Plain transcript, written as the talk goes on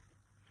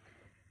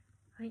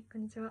はい、こ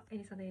んにちは、エ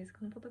リサです。こ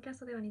のポッドキャ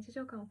ストでは日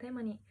常感をテー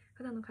マに、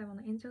普段の会話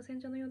の延長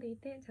線上のようでい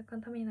て、若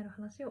干ためになる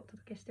話をお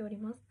届けしており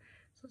ます。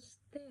そし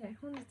て、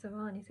本日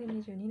は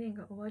2022年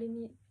が終わり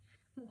に、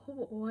もうほ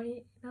ぼ終わ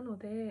りなの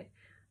で、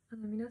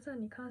皆さん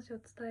に感謝を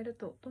伝える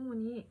ととも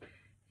に、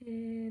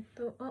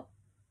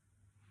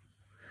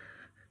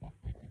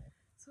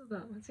そうだ、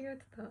間違え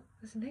てた。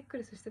私ネック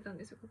レスしてたん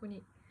ですよ、ここ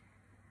に。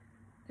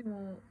で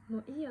も、も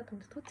ういいやと思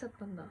って取っちゃっ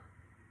たんだ。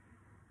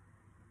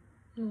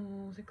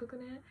もうせっかく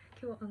ね、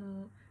今日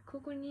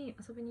高校に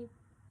遊びに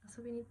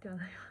行っては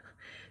ないわ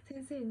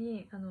先生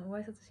にご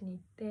挨拶しに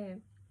行って、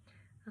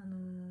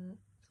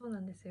そうな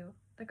んですよ。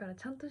だから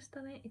ちゃんとし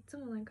たね、いつ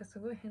もなんかす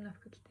ごい変な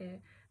服着て、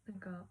なん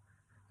か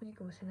メイ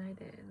クもしない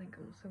で、なんか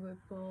もうすごい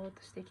ボーっ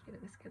として生きてる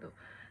んですけど、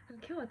なん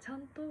か今日はちゃ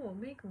んと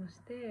メイクもし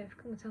て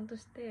服もちゃんと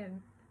して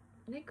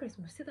ネックレ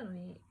スもしてたの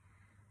に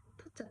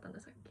取っちゃったん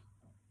だ、さっ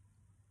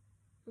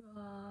き。う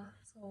わ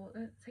ー、そ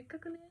う、せっか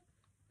くね、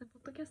ポ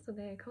ッドキャスト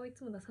で顔い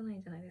つも出さな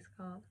いじゃないです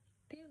か。っ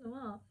ていうの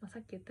は、さ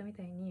っき言ったみ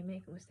たいにメ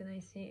イクもしてな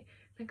いし、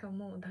なんか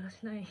もうだら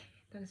しない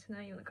だらし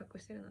ないような格好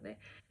してるので、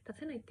出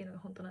せないっていうのが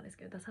本当なんです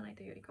けど、出さない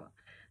というよりかは。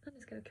なんで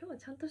すけど、今日は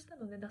ちゃんとした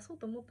ので出そう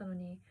と思ったの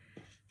に、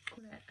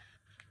これ、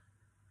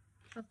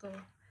あと、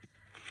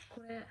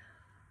これ、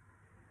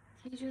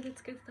二重で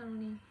つけてたの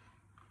に、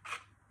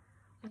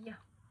いや。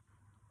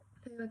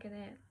というわけ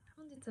で、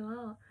本日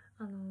は、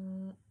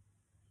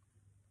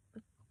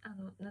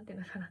なんていう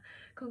のかな、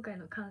今回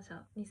の感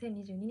謝、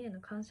2022年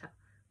の感謝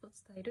を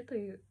伝えると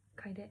いう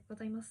回でご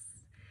ざいま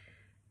す。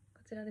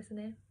こちらです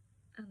ね。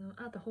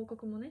あと報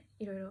告もね、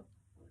いろいろ、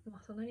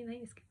そんなにない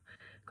んですけど、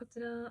こち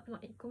ら、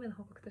1個目の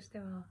報告として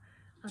は、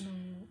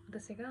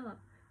私が、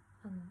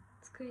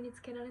机に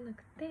つけられな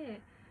く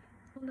て、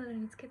本棚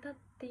につけたっ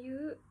てい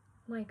う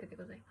マイクで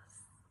ございま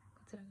す。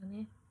こちらが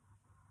ね、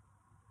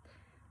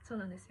そう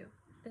なんですよ。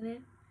で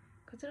ね、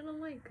こちらの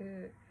マイ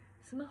ク、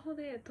スマホ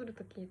で撮る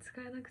とき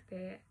使えなく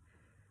て、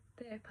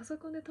でパソ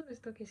コンで撮る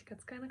ときしか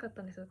使えなかっ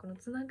たんですよ。この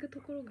つなぐ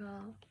ところ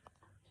が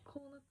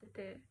こうなって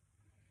て、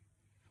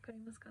わかり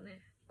ますか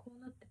ね。こう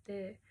なって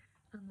て、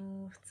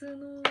普通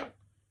の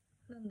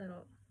なんだろ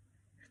う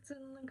普通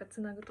のなんかつ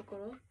なぐとこ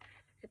ろ、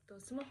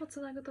スマホつ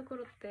なぐとこ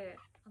ろって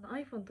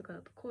iPhone とか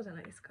だとこうじゃ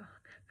ないですか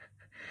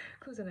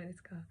こうじゃないで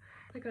すか。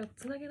だから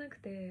つなげなく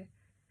て、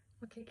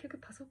結局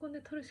パソコン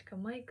で撮るしか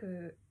マイ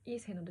クいい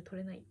性能で撮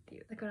れないって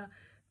いう。だから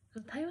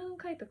対話の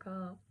回と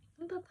か、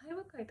本当は対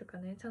話会とか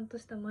ね、ちゃんと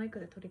したマイク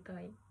で撮りた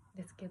いん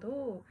ですけ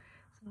ど、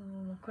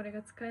これ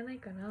が使えない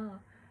か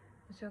ら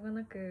しょうが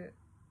なく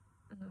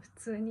普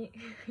通に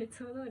い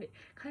つも通り、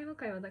会話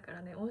会はだか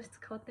らね、音質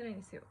変わってないん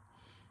ですよ。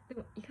で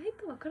も意外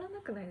とわから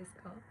なくないです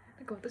か？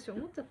なんか私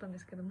思っちゃったんで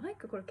すけど、マイ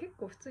クこれ結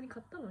構普通に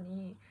買ったの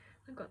に、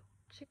なんか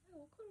違い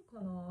わかる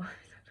かなみ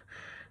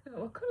たいな。なん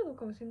かわかるの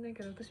かもしれない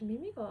けど、私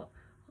耳が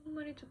あん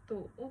まりちょっ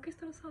とオーケス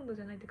トラサウンド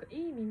じゃないっていうか、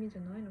いい耳じ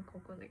ゃないのか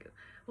わかんないけど、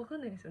わかん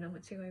ないんですよね、あんま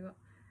違いが。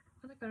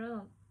だか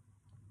ら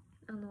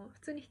普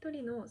通に一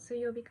人の水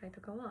曜日会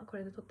とかはこ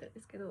れで撮ってるんで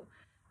すけど、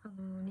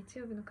日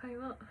曜日の会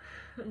は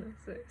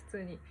普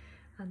通に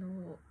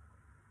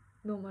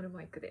ノーマル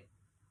マイクで、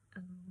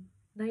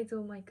内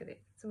蔵マイクで、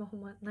スマホ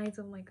内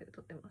蔵マイクで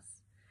撮ってま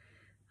す。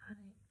は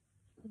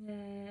い。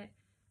で、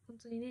本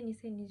当にね、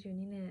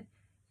2022年、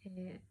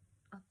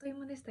あっという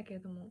間でしたけ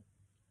れども、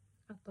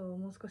あと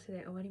もう少し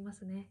で終わりま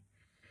すね。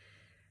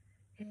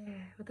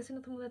私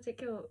の友達、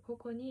今日高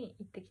校に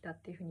行ってきた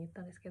っていう風に言っ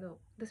たんですけど、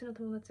私の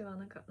友達は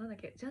なんだっ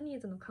け、ジャニー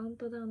ズのカウン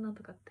トダウンなん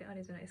とかってあ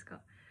るじゃないです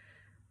か。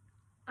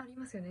あり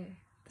ますよね。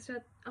私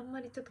はあん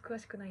まりちょっと詳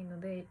しくないの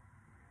で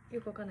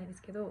よくわかんないで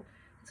すけど、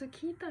それ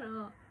聞いたら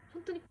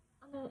本当に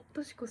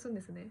年越すん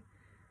ですね。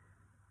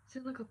知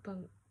らなかった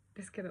ん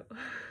ですけど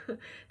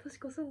年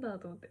越すんだ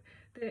と思って。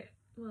で、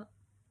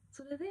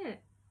それ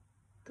で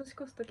年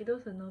越す時どう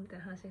するのみたい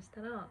な話し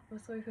たら、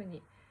そういう風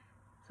に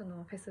そ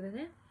のフェスで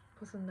ね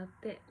越すんだっ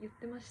て言っ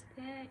てまし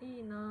て、い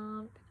いな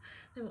ーみたい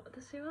な。でも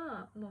私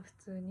は普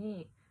通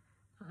に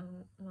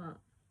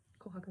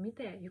紅白見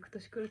て行く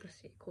年来る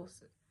年コー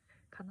ス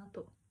かな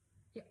と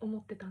思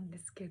ってたんで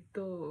すけ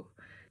ど、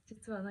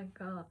実はなん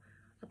か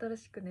新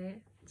しく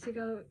ね違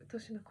う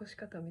年の越し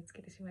方を見つ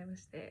けてしまいま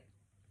して。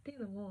ってい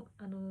うのも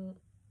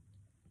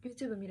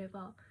YouTube 見れ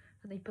ば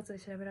一発で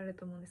調べられる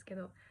と思うんですけ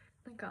ど、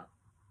なんか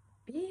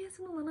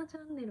BS の7チ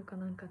ャンネルか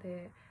なんか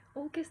で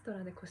オーケスト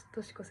ラで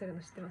年越せるの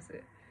知ってます？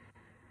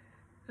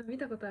見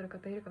たことある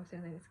方いるかもしれ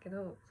ないんですけ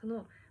ど、そ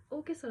のオ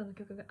ーケストラの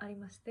曲があり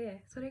まし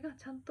て、それが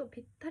ちゃんと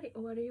ぴったり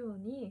終わるよう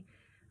に、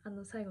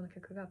最後の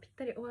曲がぴっ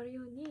たり終わる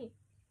ように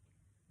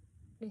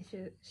練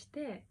習し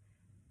て、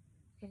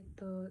大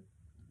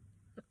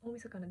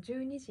晦日の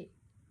12時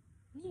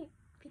に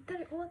ぴった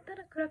り終わった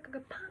らクラッカーが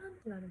パーンっ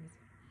てなるんです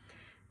よ。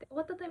で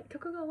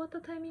曲が終わっ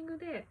たタイミング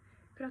で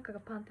クラッカー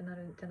がパーンってな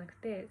るんじゃなく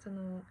て、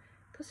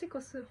年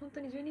越す本当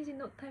に12時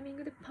のタイミン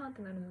グでパーンっ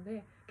てなるの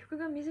で、曲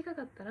が短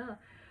かったら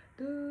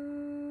ドゥー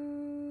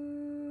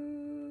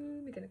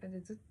みたいな感じ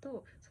でずっ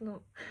とそ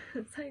の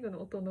最後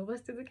の音を伸ば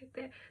し続け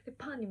て、で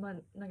パーンになん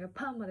か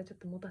パーンまでちょっ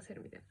と持たせ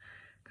るみたいな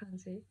感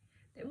じ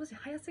でもし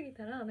早すぎ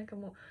たらなんか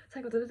もう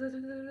最後ドゥドゥド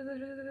ゥドゥドゥドゥ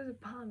ドゥドゥドゥ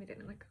バーンみたい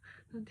な、なんか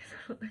なんてい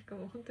うの、なんか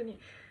もう本当に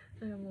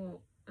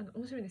もう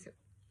面白いんですよ。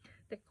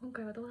で今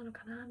回はどうなの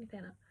かなみた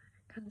いな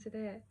感じ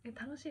で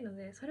楽しいの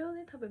で、それを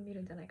ね多分見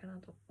るんじゃないかな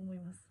と思い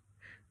ます。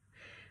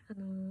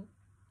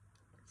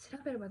調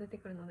べれば出て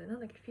くるので、なん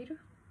だっけ、フィル、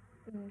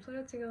それ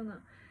は違う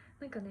な。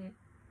なんかね、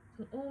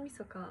その大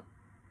晦日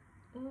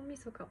オ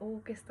ー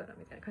ケストラ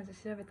みたいな感じで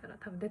調べたら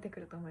多分出てく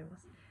ると思いま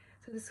す。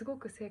それですご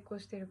く成功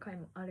している回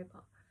もあれ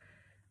ば、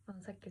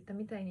さっき言った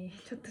みたいに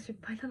ちょっと失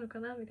敗なのか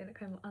なみたいな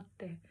回もあっ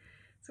て、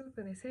すご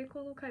くね成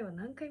功の回は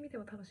何回見て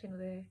も楽しいの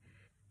で、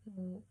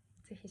もう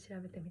ぜひ調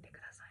べてみてく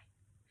ださい。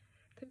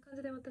という感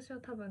じで私は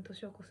多分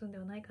年を越すんで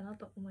はないかな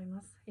と思い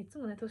ます。いつ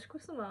もね年越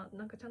すのは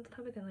なんかちゃんと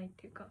食べてないっ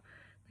ていうか、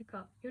なん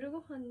か夜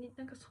ご飯に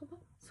なんかそば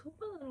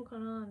なのか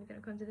なみたい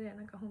な感じで、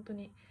なんか本当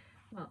に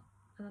な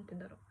んて言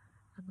うんだろ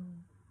う、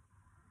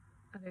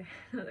あれ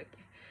なんだっけ、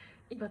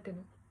岩手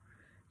の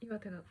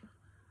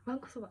わん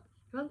こそば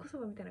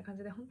みたいな感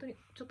じで、本当に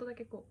ちょっとだ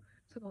けこ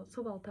う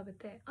そばを食べ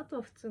て、あと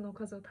は普通のお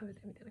かずを食べ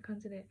てみたいな感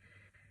じで、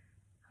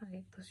は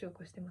い年を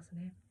越してます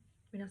ね。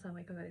皆さん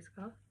はいかがです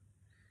か？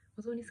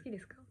お雑煮好きで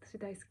すか？私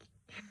大好き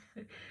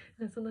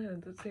そんなの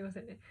すいま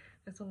せんね、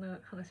そんな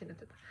話になっ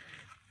ちゃっ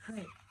た。は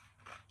い、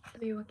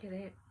というわけ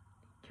で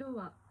今日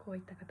はこうい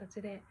った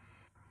形で、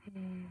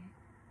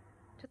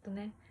ちょっと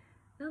ね、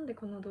なんで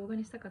この動画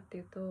にしたかって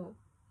いうと、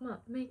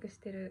メイクし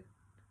てる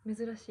珍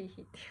しい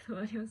日っていうの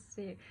もあります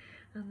し、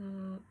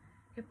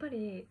やっぱ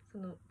りそ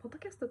のポッド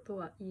キャストと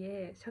はい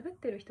え喋っ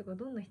てる人が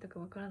どんな人か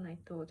わからない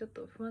とちょっ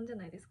と不安じゃ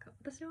ないですか。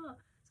私は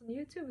その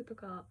YouTube と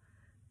か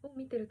を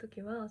見てると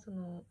きはそ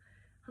の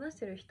話し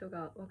てる人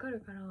がわかる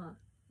から、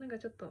なんか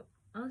ちょっと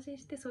安心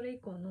してそれ以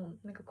降の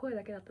なんか声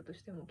だけだったと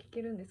しても聞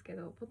けるんですけ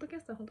ど、ポッドキャ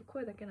ストは本当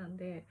声だけなん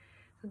で、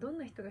どん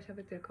な人が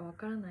喋ってるかわ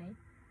からない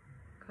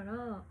から、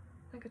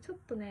なんかちょっ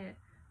とね、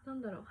な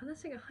んだろう、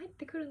話が入っ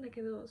てくるんだ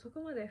けどそ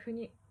こまで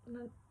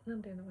な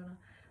んていうのかな、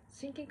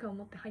親近感を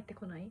持って入って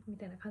こないみ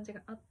たいな感じ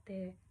があっ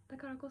て、だ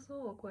からこ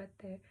そこうやっ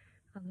て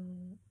な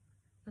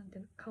んてい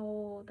うの、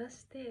顔を出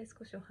して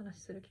少しお話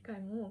しする機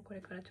会もこ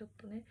れからちょっ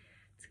とね、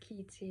月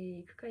1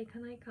行くか行か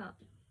ないか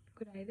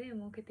ぐらいで設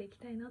けていき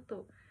たいな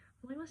と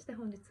思いまして、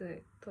本日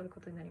撮るこ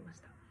とになりま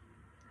した。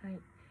はい、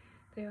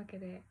というわけ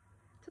で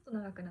ちょっと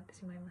長くなって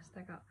しまいまし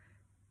たが、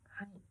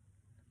は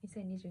い、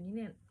2022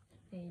年、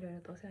いろい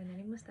ろとお世話にな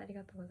りました。あり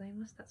がとうござい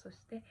ました。そ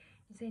して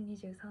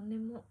2023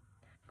年も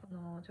こ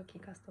のチョキ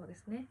カストをで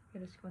すね、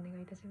よろしくお願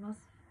いいたしま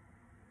す。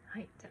は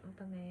い、じゃあま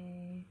た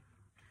ね。